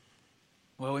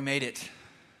Well, we made it.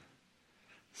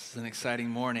 This is an exciting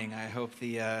morning. I hope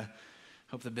the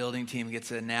building team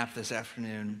gets a nap this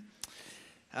afternoon.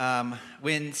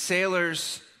 When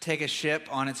sailors take a ship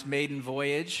on its maiden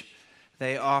voyage,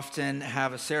 they often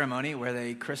have a ceremony where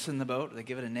they christen the boat. They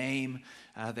give it a name.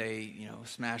 They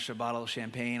smash a bottle of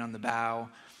champagne on the bow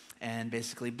and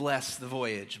basically bless the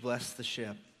voyage, bless the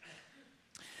ship.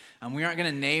 We aren't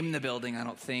going to name the building, I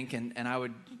don't think, and I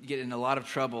would get in a lot of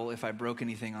trouble if I broke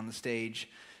anything on the stage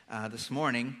this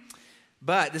morning.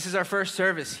 But this is our first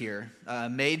service here,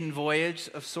 maiden voyage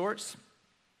of sorts,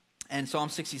 and Psalm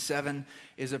 67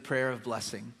 is a prayer of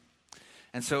blessing.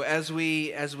 And so as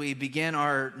we begin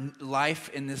our life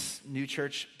in this new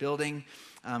church building,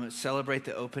 celebrate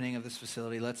the opening of this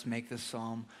facility, let's make this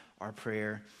psalm our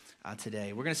prayer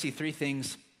today. We're going to see three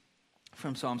things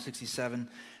from Psalm 67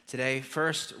 today.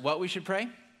 First, what we should pray.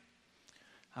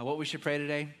 What we should pray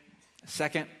today.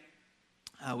 Second,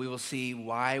 we will see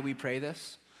why we pray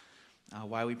this.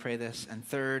 And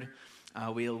third,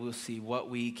 we'll see what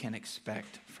we can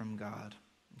expect from God.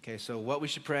 Okay, so what we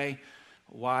should pray,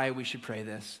 why we should pray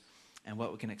this, and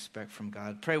what we can expect from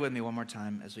God. Pray with me one more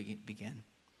time as we begin.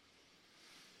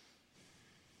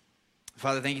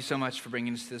 Father, thank you so much for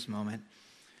bringing us to this moment.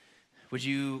 Would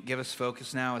you give us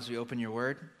focus now as we open your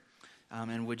word?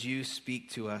 And would you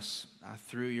speak to us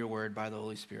through your word by the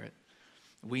Holy Spirit?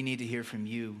 We need to hear from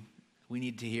you. We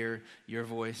need to hear your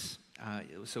voice.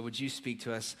 So would you speak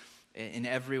to us in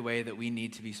every way that we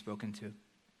need to be spoken to?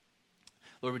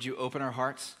 Lord, would you open our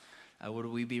hearts? Would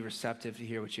we be receptive to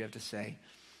hear what you have to say?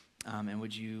 And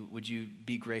would you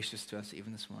be gracious to us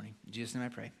even this morning? In Jesus' name I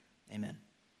pray. Amen.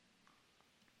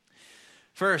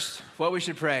 First, what we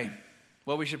should pray.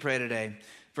 What we should pray today.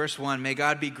 Verse 1, may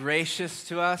God be gracious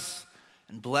to us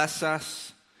and bless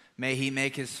us. May he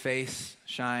make his face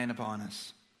shine upon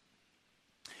us.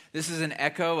 This is an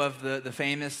echo of the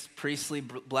famous priestly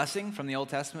blessing from the Old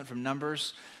Testament, from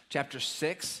Numbers chapter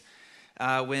 6,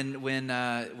 when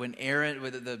Aaron,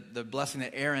 with the blessing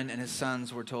that Aaron and his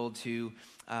sons were told to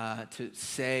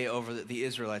say over the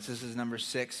Israelites. This is Numbers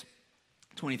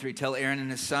 6:23. Tell Aaron and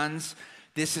his sons,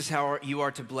 this is how you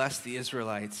are to bless the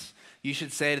Israelites. You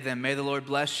should say to them, may the Lord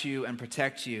bless you and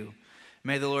protect you.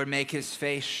 May the Lord make his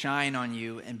face shine on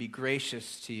you and be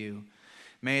gracious to you.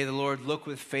 May the Lord look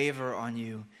with favor on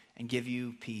you and give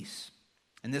you peace.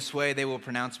 In this way they will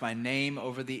pronounce my name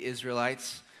over the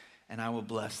Israelites, and I will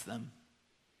bless them.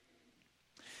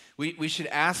 We should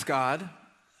ask God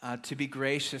to be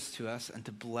gracious to us and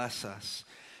to bless us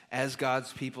as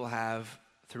God's people have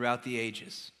throughout the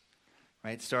ages,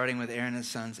 right? Starting with Aaron and his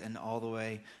sons and all the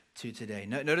way to today.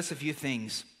 Notice a few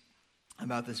things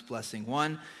about this blessing.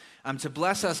 One, to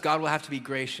bless us, God will have to be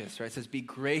gracious, right? It says, be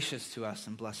gracious to us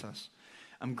and bless us.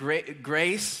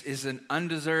 Grace is an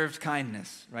undeserved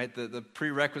kindness, right? The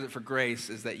prerequisite for grace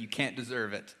is that you can't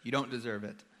deserve it. You don't deserve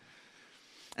it.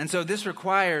 And so this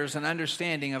requires an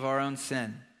understanding of our own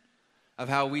sin, of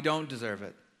how we don't deserve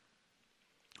it.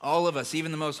 All of us,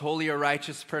 even the most holy or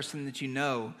righteous person that you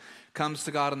know, comes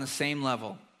to God on the same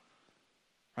level.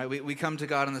 Right? We come to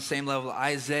God on the same level.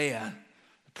 Isaiah,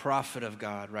 the prophet of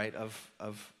God, right, of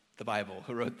the Bible,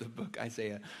 who wrote the book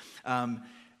Isaiah.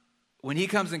 When he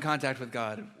comes in contact with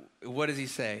God, what does he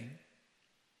say?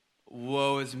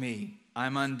 Woe is me.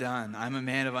 I'm undone. I'm a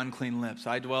man of unclean lips.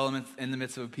 I dwell in the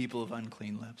midst of a people of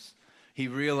unclean lips. He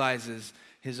realizes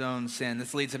his own sin.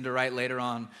 This leads him to write later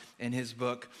on in his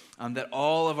book that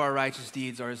all of our righteous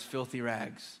deeds are as filthy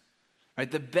rags.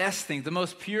 Right? The best things, the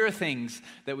most pure things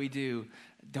that we do,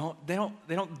 they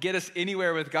don't get us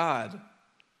anywhere with God.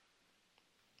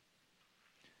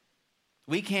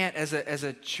 We can't, as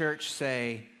a church,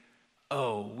 say,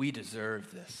 oh, we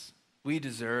deserve this. We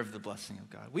deserve the blessing of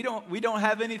God. We don't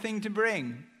have anything to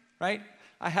bring, right?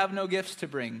 I have no gifts to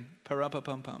bring.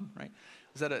 Pa-rum-pa-pum-pum, right?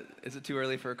 Is it too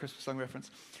early for a Christmas song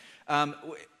reference?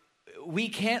 We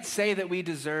can't say that we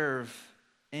deserve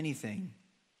anything.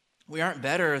 We aren't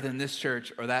better than this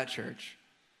church or that church.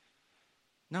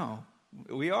 No,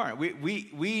 we aren't.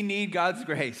 We need God's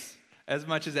grace as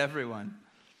much as everyone.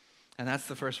 And that's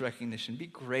the first recognition. Be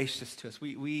gracious to us.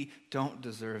 We don't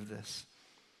deserve this.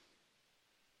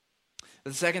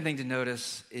 The second thing to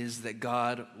notice is that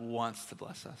God wants to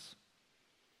bless us.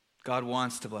 God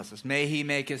wants to bless us. May he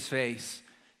make his face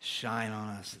shine on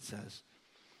us, it says.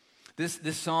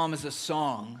 This psalm is a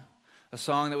song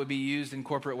that would be used in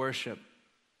corporate worship.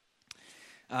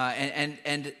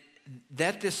 And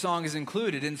that this song is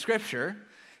included in Scripture,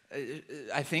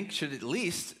 I think should at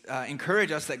least encourage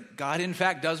us that God in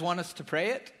fact does want us to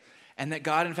pray it, and that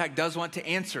God in fact does want to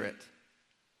answer it.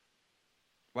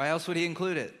 Why else would he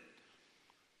include it?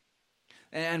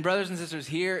 And brothers and sisters,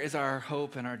 here is our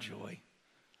hope and our joy.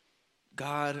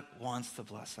 God wants to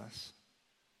bless us.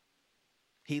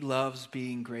 He loves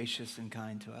being gracious and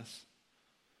kind to us.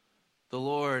 The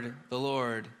Lord,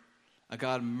 a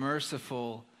God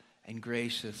merciful and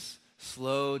gracious,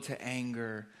 slow to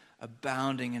anger,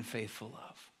 abounding in faithful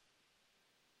love.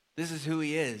 This is who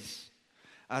he is.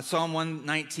 Psalm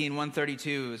 119,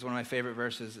 132 is one of my favorite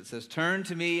verses. It says, "Turn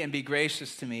to me and be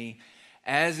gracious to me,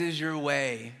 as is your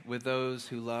way with those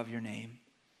who love your name."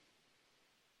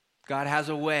 God has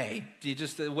a way,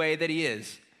 just the way that he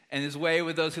is. And his way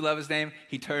with those who love his name,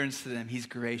 he turns to them. He's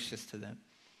gracious to them.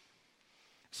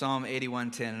 Psalm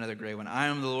 81:10, another great one. "I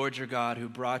am the Lord your God who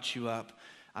brought you up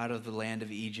out of the land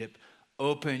of Egypt.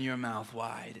 Open your mouth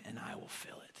wide and I will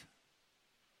fill it."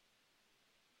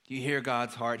 You hear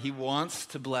God's heart. He wants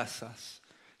to bless us.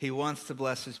 He wants to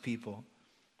bless his people.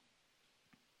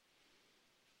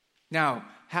 Now,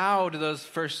 how do those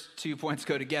first 2 points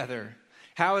go together?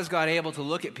 How is God able to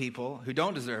look at people who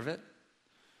don't deserve it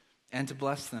and to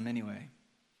bless them anyway?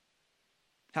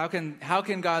 How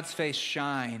can God's face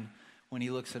shine when he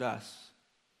looks at us?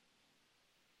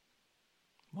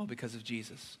 Well, because of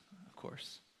Jesus, of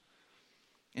course.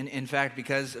 In fact,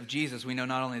 because of Jesus, we know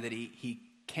not only that he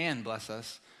can bless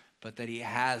us, but that he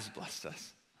has blessed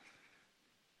us.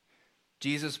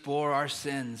 Jesus bore our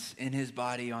sins in his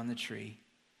body on the tree.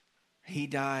 He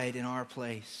died in our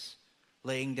place,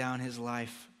 laying down his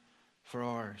life for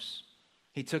ours.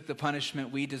 He took the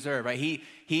punishment we deserve, right?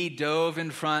 He dove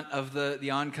in front of the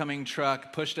oncoming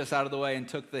truck, pushed us out of the way, and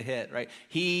took the hit, right?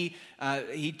 He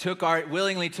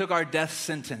willingly took our death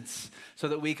sentence so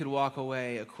that we could walk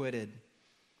away acquitted.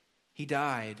 He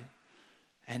died,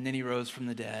 and then he rose from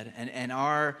the dead. And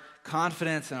our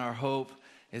confidence and our hope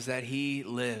is that he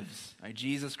lives. Right?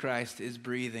 Jesus Christ is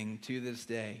breathing to this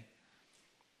day.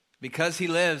 Because he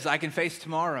lives, I can face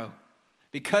tomorrow.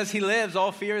 Because he lives,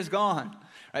 all fear is gone.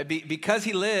 Right? Because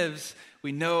he lives,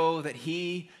 we know that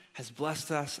he has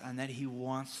blessed us and that he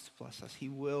wants to bless us. He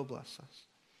will bless us.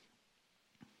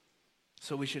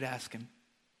 So we should ask him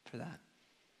for that.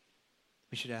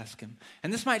 We should ask him.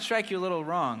 And this might strike you a little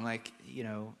wrong, like,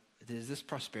 is this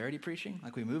prosperity preaching?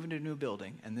 Like we move into a new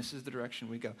building and this is the direction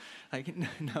we go. Like,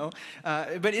 no.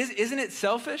 But isn't it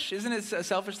selfish? Isn't it a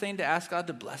selfish thing to ask God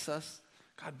to bless us?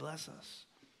 God bless us.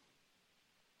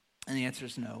 And the answer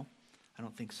is no. I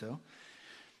don't think so.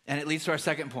 And it leads to our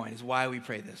second point, is why we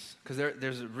pray this. Because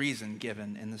there's a reason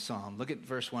given in the psalm. Look at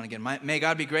verse 1 again. May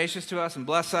God be gracious to us and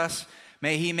bless us.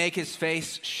 May he make his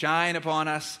face shine upon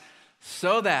us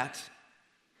so that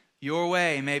your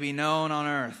way may be known on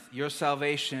earth, your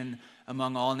salvation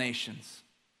among all nations.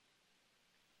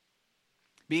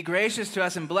 Be gracious to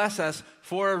us and bless us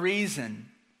for a reason,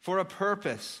 for a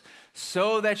purpose,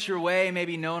 so that your way may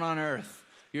be known on earth,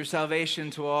 your salvation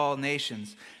to all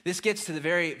nations. This gets to the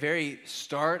very, very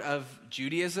start of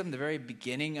Judaism, the very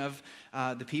beginning of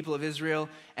the people of Israel,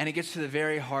 and it gets to the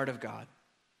very heart of God.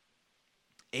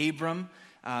 Abram,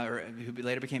 who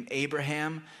later became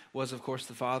Abraham, was, of course,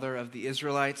 the father of the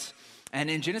Israelites. And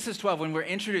in Genesis 12, when we're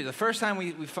introduced, the first time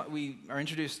we are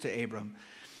introduced to Abram,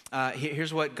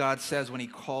 here's what God says when he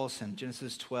calls him.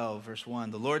 Genesis 12, verse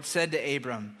 1. The Lord said to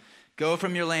Abram, "Go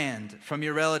from your land, from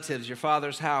your relatives, your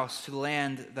father's house, to the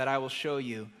land that I will show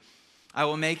you. I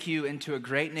will make you into a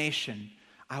great nation.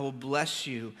 I will bless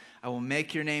you. I will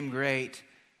make your name great,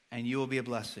 and you will be a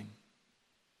blessing.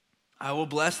 I will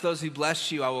bless those who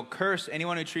bless you. I will curse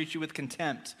anyone who treats you with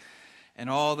contempt, and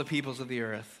all the peoples of the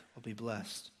earth will be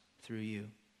blessed through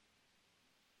you."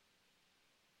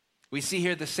 We see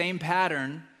here the same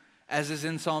pattern as is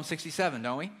in Psalm 67,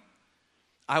 don't we?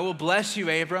 I will bless you,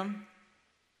 Abram.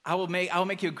 I will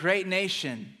make you a great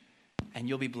nation, and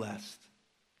you'll be blessed.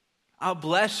 I'll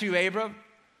bless you, Abram.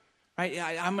 Right?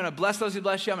 I'm going to bless those who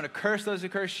bless you. I'm going to curse those who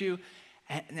curse you.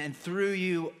 And through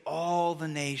you, all the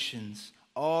nations,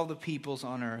 all the peoples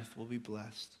on earth will be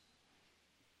blessed.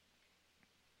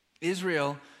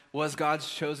 Israel was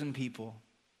God's chosen people.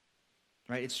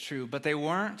 Right? It's true. But they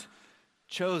weren't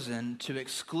chosen to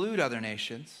exclude other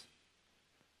nations,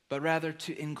 but rather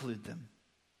to include them.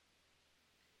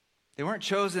 They weren't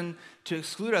chosen to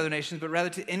exclude other nations, but rather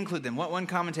to include them. What one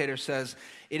commentator says,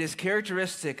 it is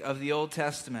characteristic of the Old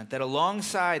Testament that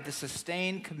alongside the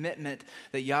sustained commitment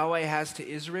that Yahweh has to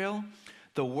Israel,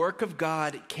 the work of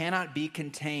God cannot be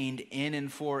contained in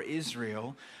and for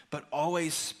Israel, but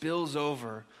always spills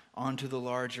over onto the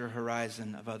larger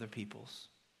horizon of other peoples.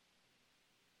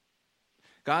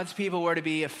 God's people were to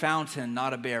be a fountain,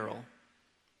 not a barrel.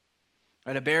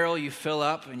 Right? A barrel you fill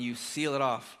up and you seal it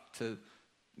off to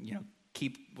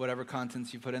keep whatever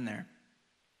contents you put in there.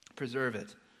 Preserve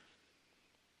it.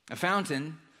 A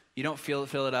fountain You don't fill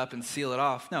it up and seal it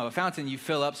off. No, a fountain you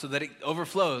fill up so that it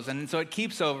overflows, and so it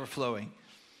keeps overflowing.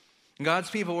 And God's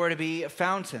people were to be a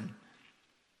fountain.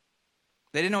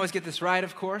 They didn't always get this right,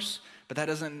 of course, but that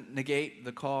doesn't negate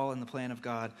the call and the plan of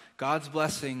God. God's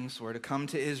blessings were to come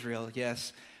to Israel,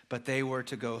 yes, but they were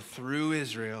to go through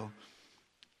Israel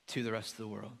to the rest of the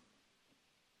world.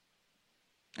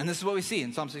 And this is what we see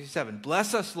in Psalm 67.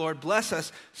 Bless us, Lord, bless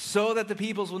us, so that the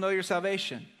peoples will know your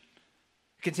salvation.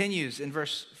 It continues in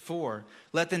verse 4.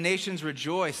 Let the nations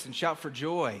rejoice and shout for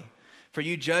joy, for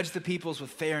you judge the peoples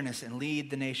with fairness and lead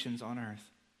the nations on earth.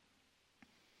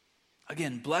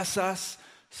 Again, bless us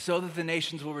so that the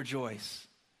nations will rejoice.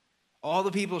 All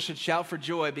the people should shout for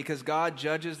joy because God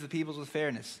judges the peoples with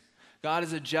fairness. God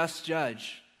is a just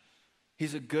judge.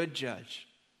 He's a good judge.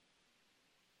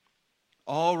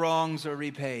 All wrongs are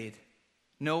repaid.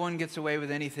 No one gets away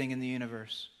with anything in the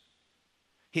universe.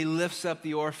 He lifts up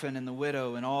the orphan and the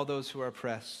widow and all those who are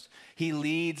oppressed. He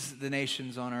leads the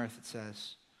nations on earth, it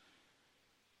says.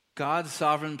 God's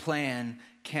sovereign plan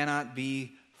cannot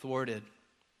be thwarted.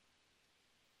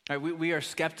 Right, we are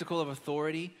skeptical of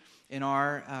authority in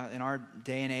our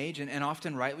day and age, and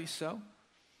often rightly so.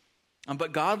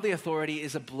 But godly authority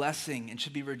is a blessing and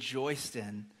should be rejoiced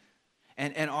in.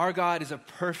 And our God is a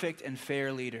perfect and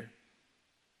fair leader.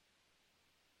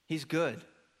 He's good.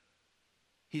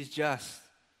 He's just.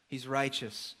 He's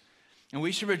righteous. And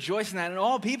we should rejoice in that, and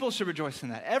all people should rejoice in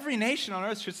that. Every nation on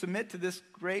earth should submit to this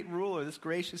great ruler, this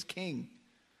gracious king.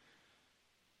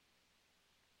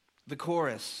 The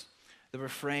chorus, the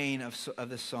refrain of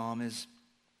this psalm is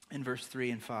in verse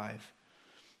 3 and 5.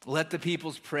 Let the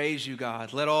peoples praise you,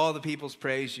 God. Let all the peoples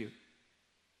praise you.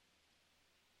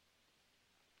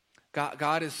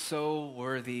 God is so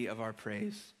worthy of our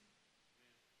praise.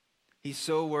 He's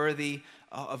so worthy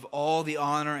of all the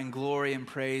honor and glory and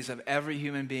praise of every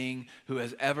human being who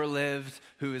has ever lived,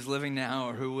 who is living now,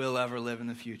 or who will ever live in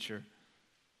the future.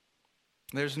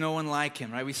 There's no one like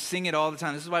him, right? We sing it all the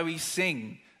time. This is why we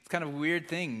sing. It's kind of a weird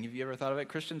thing. Have you ever thought of it?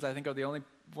 Christians, I think, are the only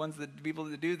people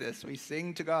that do this. We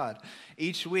sing to God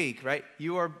each week, right?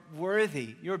 You are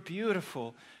worthy. You're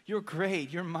beautiful. You're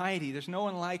great. You're mighty. There's no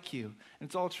one like you. And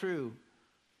it's all true.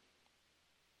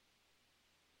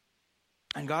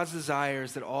 And God's desire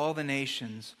is that all the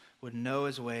nations would know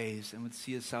his ways and would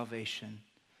see his salvation.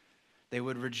 They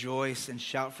would rejoice and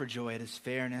shout for joy at his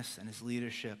fairness and his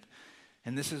leadership.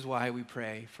 And this is why we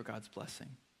pray for God's blessing.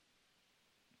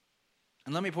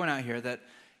 And let me point out here that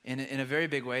in a very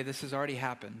big way, this has already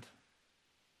happened.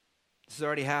 This has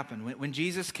already happened. When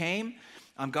Jesus came,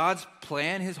 God's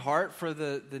plan, his heart for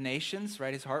the nations,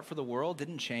 right, his heart for the world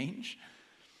didn't change.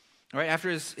 Right, after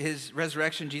his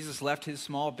resurrection, Jesus left his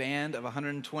small band of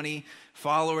 120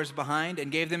 followers behind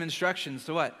and gave them instructions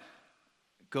to what?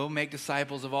 Go make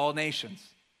disciples of all nations.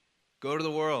 Go to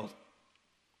the world.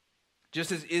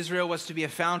 Just as Israel was to be a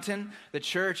fountain, the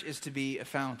church is to be a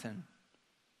fountain.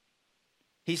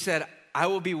 He said, I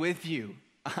will be with you,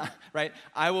 right?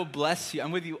 I will bless you.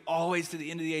 I'm with you always to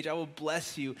the end of the age. I will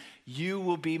bless you. You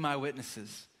will be my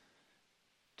witnesses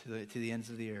to the ends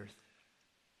of the earth.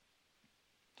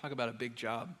 Talk about a big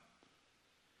job.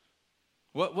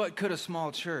 What could a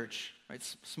small church, right,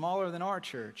 smaller than our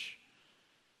church,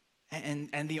 and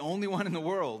the only one in the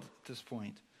world at this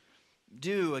point,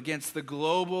 do against the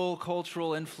global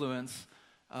cultural influence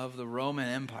of the Roman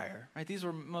Empire? Right? These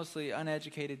were mostly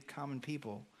uneducated, common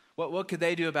people. What could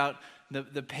they do about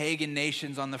the pagan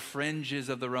nations on the fringes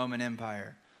of the Roman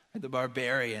Empire? Right? The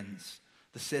barbarians,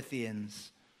 the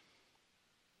Scythians.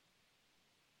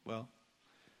 Well,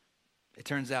 it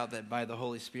turns out that by the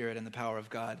Holy Spirit and the power of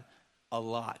God, a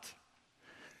lot.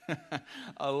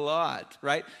 A lot,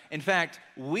 right? In fact,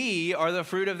 we are the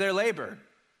fruit of their labor,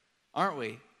 aren't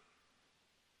we?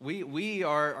 We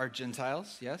are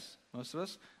Gentiles, yes, most of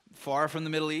us, far from the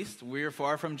Middle East. We are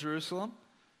far from Jerusalem.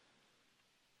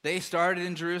 They started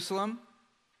in Jerusalem,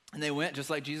 and they went, just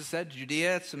like Jesus said,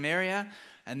 Judea, Samaria,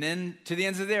 and then to the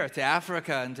ends of the earth, to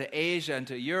Africa and to Asia and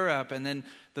to Europe, and then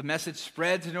the message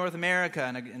spread to North America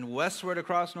and westward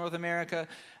across North America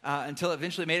until it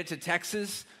eventually made it to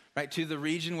Texas, right, to the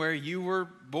region where you were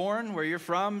born, where you're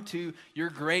from, to your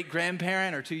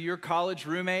great-grandparent or to your college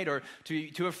roommate or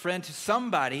to a friend, to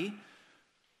somebody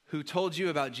who told you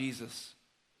about Jesus.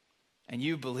 And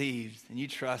you believed and you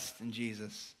trust in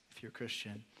Jesus if you're a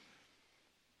Christian.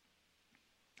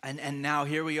 And now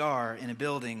here we are in a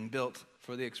building built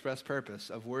for the express purpose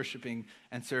of worshiping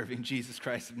and serving Jesus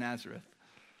Christ of Nazareth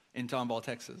in Tomball,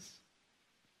 Texas.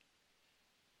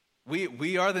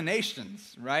 We are the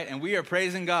nations, right? And we are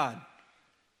praising God.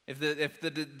 If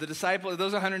the disciples,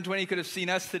 those 120 could have seen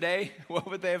us today, what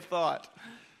would they have thought?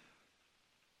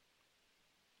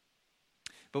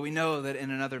 But we know that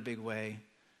in another big way,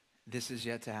 this is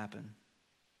yet to happen.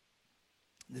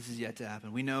 This is yet to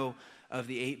happen. We know of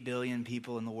the 8 billion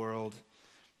people in the world,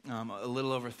 a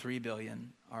little over 3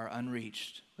 billion are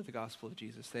unreached with the gospel of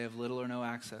Jesus. They have little or no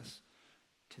access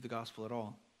to the gospel at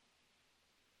all.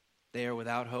 They are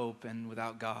without hope and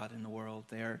without God in the world.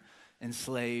 They are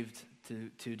enslaved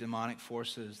to demonic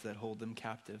forces that hold them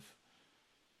captive.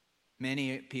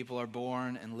 Many people are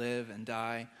born and live and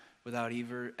die without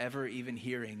ever even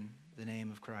hearing the name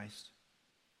of Christ.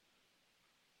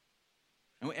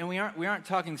 And we aren't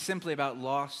talking simply about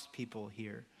lost people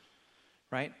here,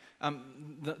 right?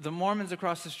 The Mormons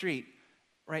across the street,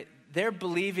 right? They're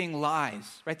believing lies,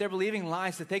 right? They're believing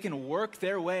lies that they can work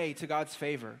their way to God's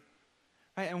favor,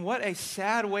 right? And what a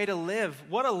sad way to live.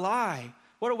 What a lie.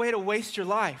 What a way to waste your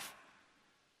life,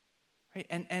 right?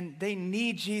 And they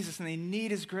need Jesus and they need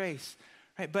His grace,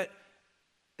 right? But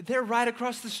they're right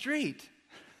across the street,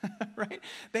 right?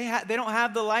 They don't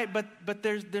have the light, but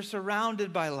they're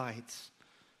surrounded by lights.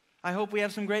 I hope we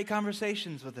have some great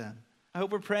conversations with them. I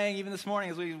hope we're praying even this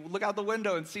morning as we look out the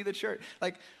window and see the church.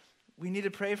 Like, we need to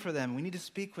pray for them. We need to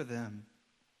speak with them.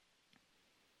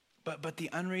 But the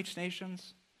unreached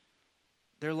nations,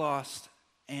 they're lost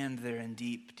and they're in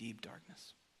deep, deep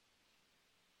darkness.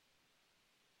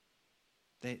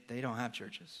 They don't have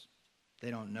churches. They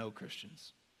don't know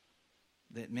Christians.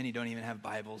 Many don't even have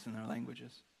Bibles in their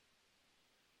languages.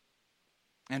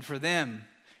 And for them,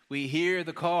 we hear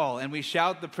the call and we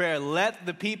shout the prayer, let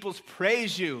the peoples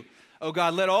praise you. Oh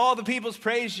God, let all the peoples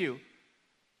praise you.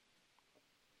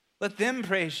 Let them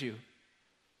praise you.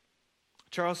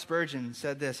 Charles Spurgeon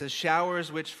said this, as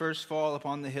showers which first fall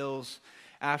upon the hills,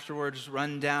 afterwards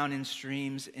run down in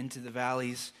streams into the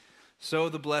valleys, so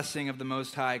the blessing of the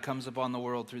Most High comes upon the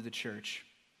world through the church.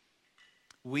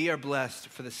 We are blessed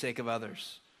for the sake of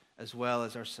others as well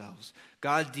as ourselves.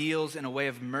 God deals in a way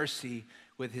of mercy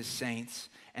with His saints,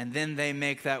 and then they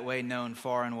make that way known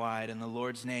far and wide, and the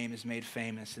Lord's name is made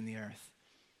famous in the earth.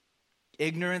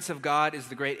 Ignorance of God is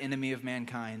the great enemy of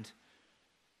mankind,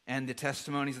 and the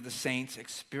testimonies of the saints,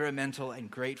 experimental and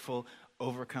grateful,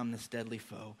 overcome this deadly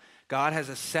foe. God has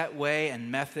a set way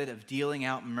and method of dealing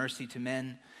out mercy to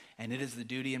men, and it is the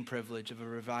duty and privilege of a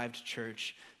revived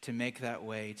church to make that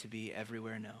way to be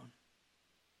everywhere known.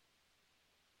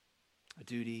 A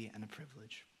duty and a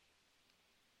privilege.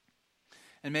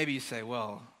 And maybe you say,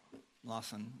 well,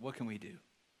 Lawson, what can we do?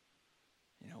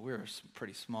 We're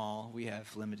pretty small. We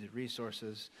have limited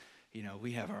resources.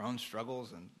 We have our own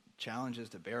struggles and challenges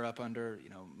to bear up under,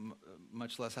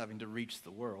 much less having to reach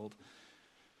the world.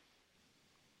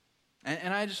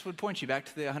 And I just would point you back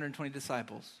to the 120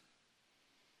 disciples,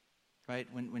 right?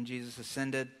 When Jesus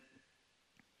ascended,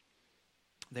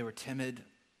 they were timid.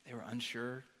 They were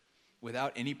unsure,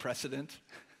 without any precedent.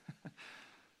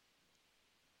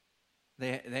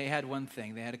 They had one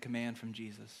thing. They had a command from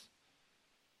Jesus.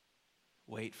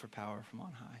 Wait for power from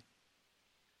on high.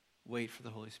 Wait for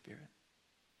the Holy Spirit.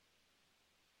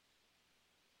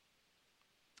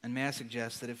 And may I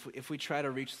suggest that if we try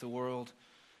to reach the world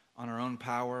on our own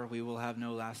power, we will have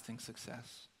no lasting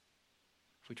success.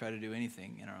 If we try to do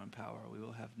anything in our own power, we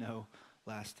will have no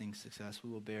lasting success. We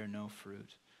will bear no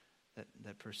fruit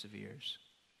that perseveres.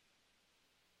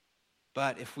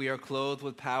 But if we are clothed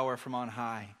with power from on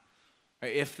high, or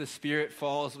if the Spirit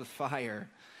falls with fire,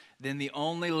 then the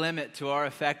only limit to our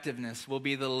effectiveness will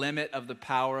be the limit of the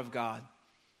power of God.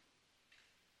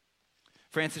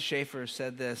 Francis Schaeffer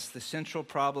said this, the central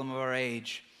problem of our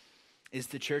age is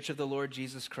the church of the Lord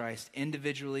Jesus Christ,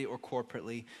 individually or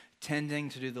corporately, tending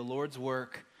to do the Lord's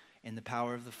work in the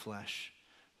power of the flesh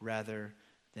rather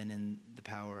than in the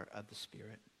power of the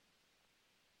Spirit.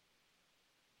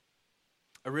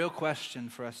 A real question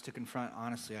for us to confront,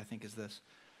 honestly, I think, is this.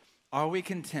 Are we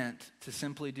content to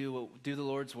simply do the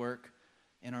Lord's work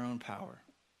in our own power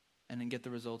and then get the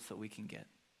results that we can get?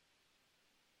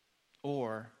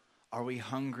 Or are we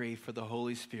hungry for the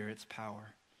Holy Spirit's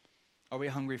power? Are we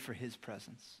hungry for His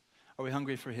presence? Are we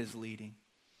hungry for His leading?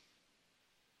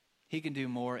 He can do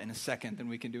more in a second than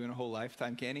we can do in a whole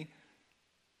lifetime, can He?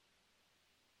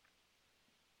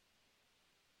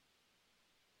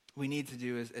 We need to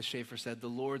do, as Schaeffer said, the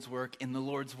Lord's work in the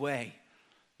Lord's way,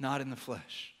 not in the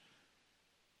flesh.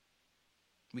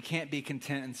 We can't be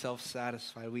content and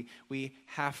self-satisfied. We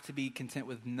have to be content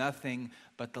with nothing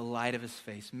but the light of His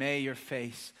face. May your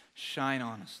face shine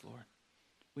on us, Lord.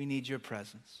 We need your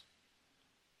presence.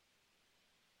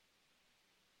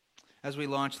 As we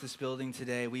launch this building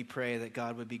today, we pray that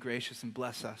God would be gracious and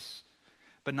bless us,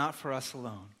 but not for us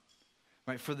alone,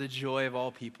 right? For the joy of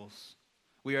all peoples.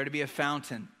 We are to be a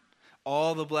fountain,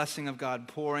 all the blessing of God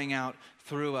pouring out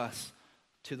through us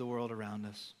to the world around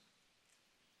us.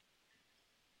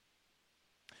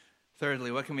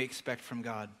 Thirdly, what can we expect from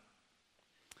God?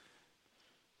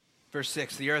 Verse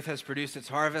 6, the earth has produced its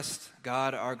harvest.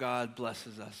 God, our God,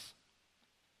 blesses us.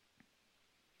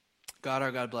 God,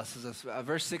 our God, blesses us.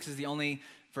 Verse 6 is the only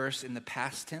verse in the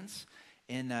past tense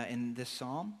in this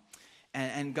psalm.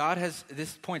 And God has,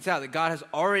 this points out that God has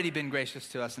already been gracious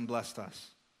to us and blessed us,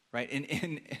 right? In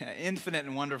infinite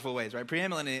and wonderful ways, right?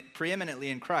 Preeminently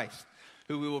in Christ,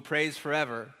 who we will praise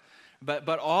forever.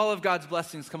 But all of God's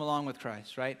blessings come along with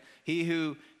Christ, right? He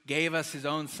who gave us his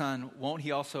own son, won't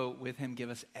he also with him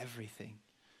give us everything?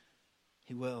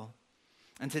 He will.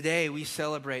 And today we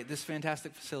celebrate this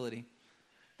fantastic facility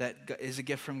that is a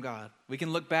gift from God. We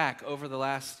can look back over the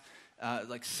last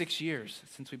 6 years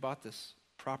since we bought this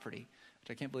property, which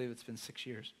I can't believe it's been 6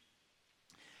 years.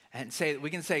 And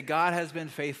we can say God has been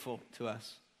faithful to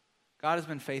us. God has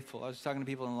been faithful. I was talking to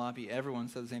people in the lobby. Everyone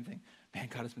said the same thing. Man,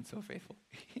 God has been so faithful.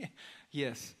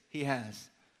 Yes, he has.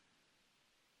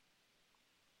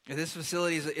 This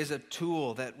facility is a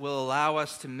tool that will allow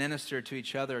us to minister to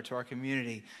each other, to our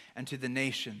community, and to the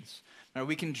nations. Now,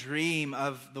 we can dream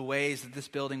of the ways that this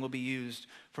building will be used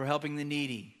for helping the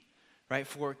needy, right?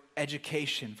 For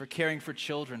education, for caring for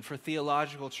children, for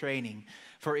theological training,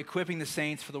 for equipping the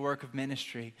saints for the work of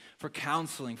ministry, for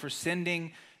counseling, for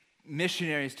sending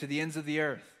missionaries to the ends of the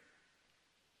earth.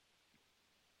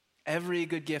 Every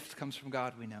good gift comes from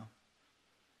God, we know.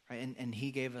 Right? And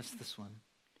he gave us this one.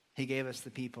 He gave us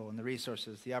the people and the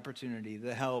resources, the opportunity,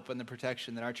 the help, and the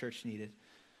protection that our church needed.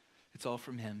 It's all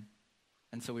from him.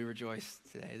 And so we rejoice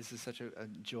today. This is such a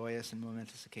joyous and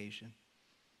momentous occasion.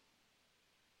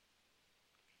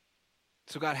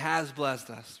 So God has blessed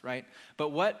us, right? But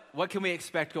what can we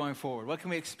expect going forward? What can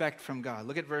we expect from God?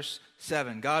 Look at verse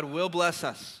 7. God will bless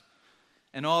us,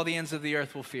 and all the ends of the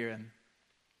earth will fear him.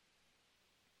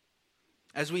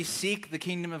 As we seek the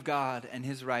kingdom of God and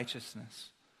his righteousness,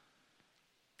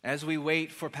 as we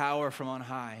wait for power from on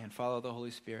high and follow the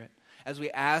Holy Spirit, as we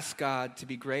ask God to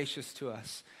be gracious to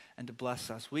us and to bless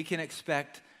us, we can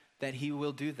expect that he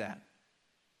will do that.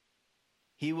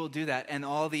 He will do that, and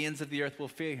all the ends of the earth will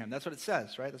fear him. That's what it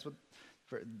says, right? That's what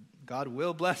God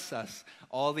will bless us.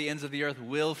 All the ends of the earth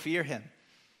will fear him.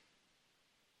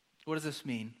 What does this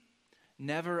mean?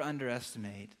 Never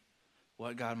underestimate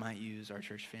what God might use our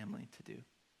church family to do.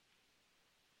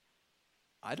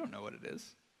 I don't know what it is.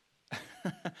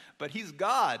 But he's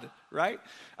God, right?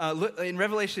 Look, in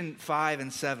Revelation 5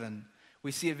 and 7,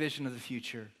 we see a vision of the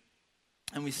future.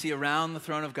 And we see around the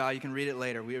throne of God, you can read it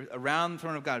later, around the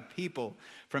throne of God, people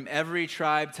from every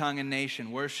tribe, tongue, and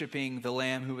nation worshiping the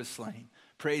Lamb who was slain,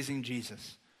 praising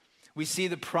Jesus. We see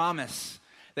the promise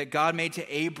that God made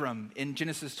to Abram in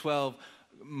Genesis 12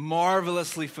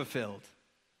 marvelously fulfilled.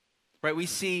 Right, we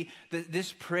see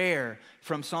this prayer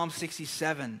from Psalm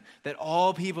 67, that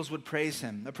all peoples would praise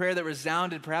him. A prayer that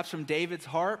resounded perhaps from David's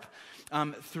harp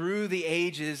through the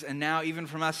ages and now even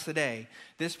from us today.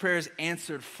 This prayer is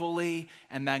answered fully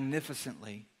and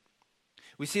magnificently.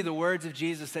 We see the words of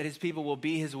Jesus that his people will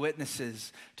be his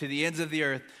witnesses to the ends of the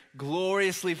earth,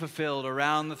 gloriously fulfilled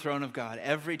around the throne of God.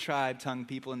 Every tribe, tongue,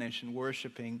 people, and nation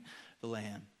worshiping the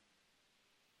Lamb.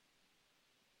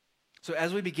 So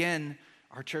as we begin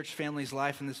our church family's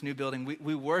life in this new building,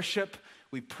 we worship,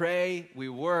 we pray, we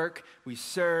work, we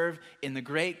serve in the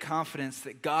great confidence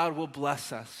that God will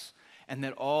bless us and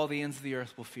that all the ends of the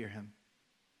earth will fear him.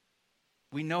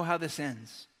 We know how this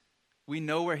ends. We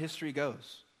know where history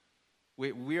goes.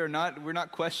 We're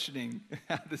not questioning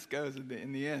how this goes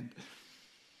in the end.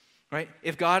 Right?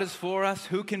 If God is for us,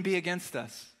 who can be against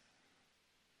us?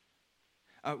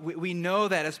 We know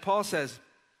that, as Paul says,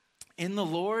 in the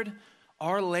Lord,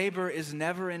 our labor is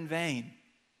never in vain.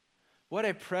 What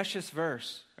a precious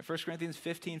verse. 1 Corinthians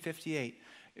 15:58.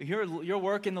 Your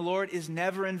work in the Lord is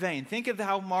never in vain. Think of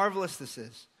how marvelous this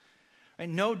is. Right?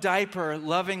 No diaper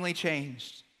lovingly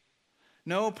changed.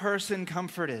 No person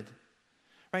comforted.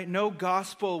 Right? No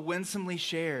gospel winsomely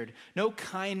shared. No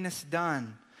kindness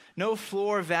done. No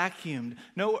floor vacuumed.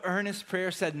 No earnest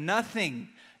prayer said. Nothing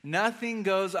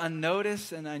goes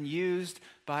unnoticed and unused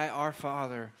by our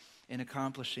Father in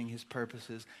accomplishing his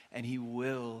purposes, and he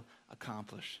will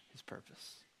accomplish his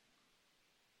purpose.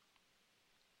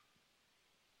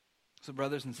 So,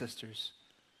 brothers and sisters,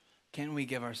 can we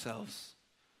give ourselves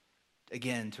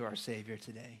again to our Savior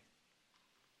today?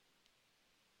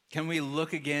 Can we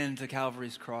look again to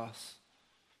Calvary's cross,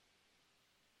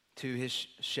 to his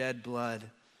shed blood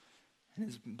and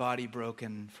his body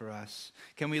broken for us?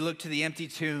 Can we look to the empty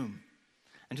tomb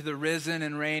and to the risen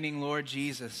and reigning Lord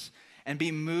Jesus and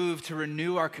be moved to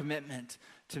renew our commitment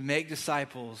to make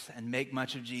disciples and make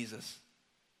much of Jesus?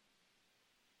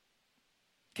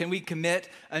 Can we commit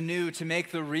anew to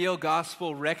make the real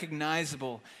gospel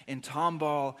recognizable in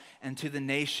Tomball and to the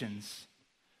nations?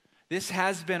 This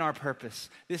has been our purpose.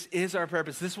 This is our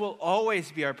purpose. This will always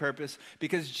be our purpose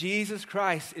because Jesus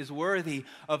Christ is worthy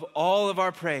of all of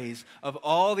our praise, of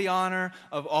all the honor,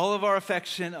 of all of our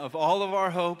affection, of all of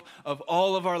our hope, of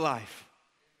all of our life.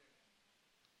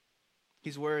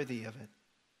 He's worthy of it.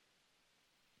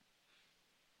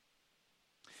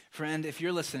 Friend, if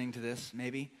you're listening to this,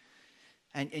 maybe,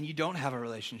 and you don't have a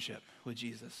relationship with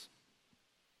Jesus,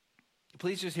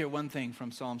 please just hear one thing from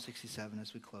Psalm 67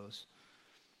 as we close.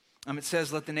 It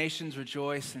says, "Let the nations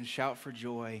rejoice and shout for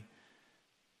joy,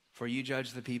 for you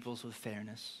judge the peoples with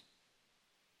fairness."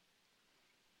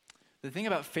 The thing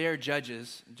about fair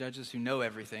judges who know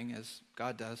everything, as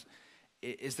God does,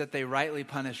 is that they rightly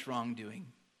punish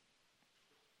wrongdoing.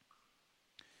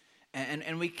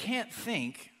 And we can't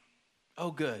think,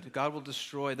 oh good, God will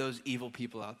destroy those evil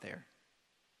people out there.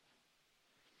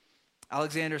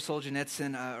 Alexander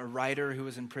Solzhenitsyn, a writer who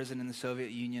was in prison in the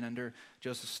Soviet Union under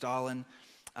Joseph Stalin,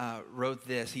 wrote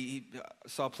this. He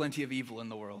saw plenty of evil in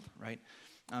the world, right?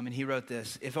 And he wrote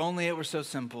this: "If only it were so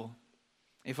simple.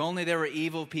 If only there were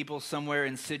evil people somewhere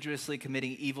insidiously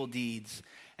committing evil deeds,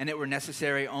 and it were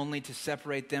necessary only to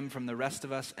separate them from the rest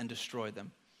of us and destroy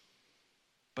them.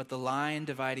 But the line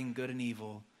dividing good and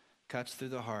evil cuts through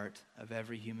the heart of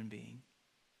every human being.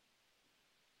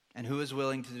 And who is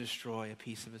willing to destroy a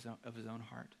piece of his own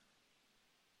heart?"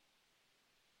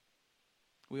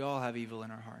 We all have evil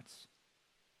in our hearts.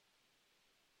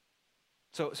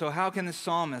 So how can the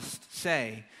psalmist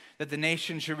say that the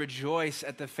nation should rejoice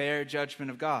at the fair judgment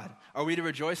of God? Are we to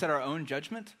rejoice at our own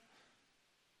judgment?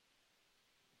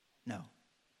 No.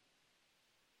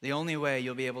 The only way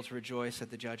you'll be able to rejoice at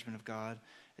the judgment of God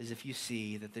is if you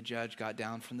see that the judge got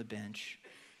down from the bench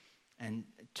and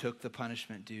took the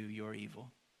punishment due your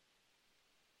evil.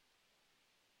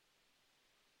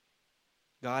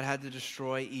 God had to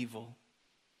destroy evil,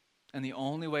 and the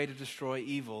only way to destroy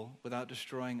evil without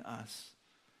destroying us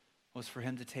was for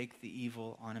him to take the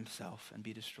evil on himself and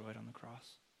be destroyed on the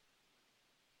cross.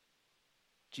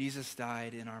 Jesus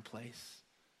died in our place.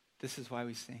 This is why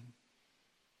we sing.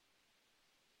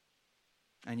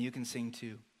 And you can sing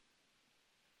too.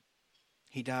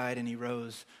 He died and he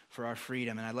rose for our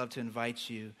freedom, and I'd love to invite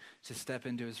you to step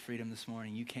into his freedom this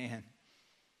morning. You can.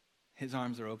 His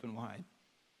arms are open wide.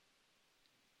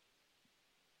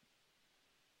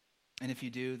 And if you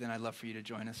do, then I'd love for you to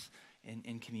join us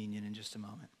in communion in just a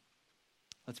moment.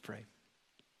 Let's pray.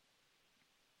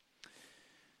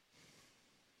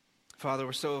 Father,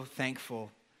 we're so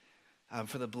thankful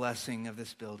for the blessing of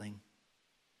this building.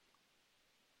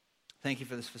 Thank you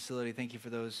for this facility. Thank you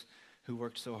for those who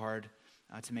worked so hard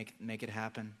to make it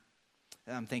happen.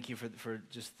 Thank you for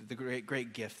just the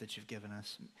great gift that you've given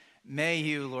us. May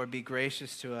you, Lord, be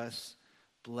gracious to us,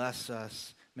 bless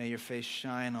us. May your face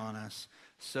shine on us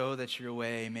so that your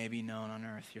way may be known on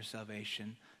earth, your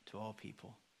salvation to all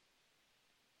people.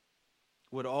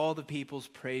 Would all the peoples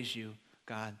praise you,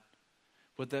 God?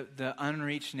 Would the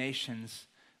unreached nations,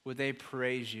 would they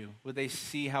praise you? Would they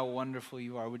see how wonderful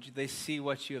you are? Would they see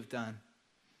what you have done?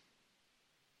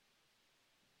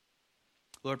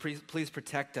 Lord, please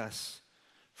protect us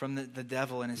from the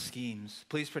devil and his schemes.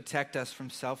 Please protect us from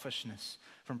selfishness,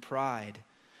 from pride,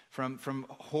 from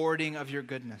hoarding of your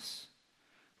goodness.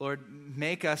 Lord,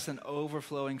 make us an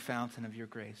overflowing fountain of your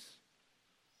grace.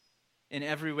 In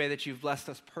every way that you've blessed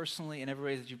us personally, in every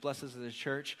way that you've blessed us as a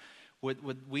church,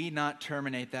 would we not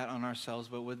terminate that on ourselves,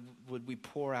 but would we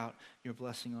pour out your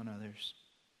blessing on others?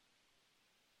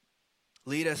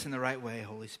 Lead us in the right way,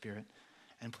 Holy Spirit,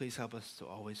 and please help us to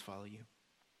always follow you.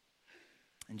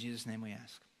 In Jesus' name we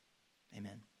ask.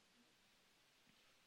 Amen.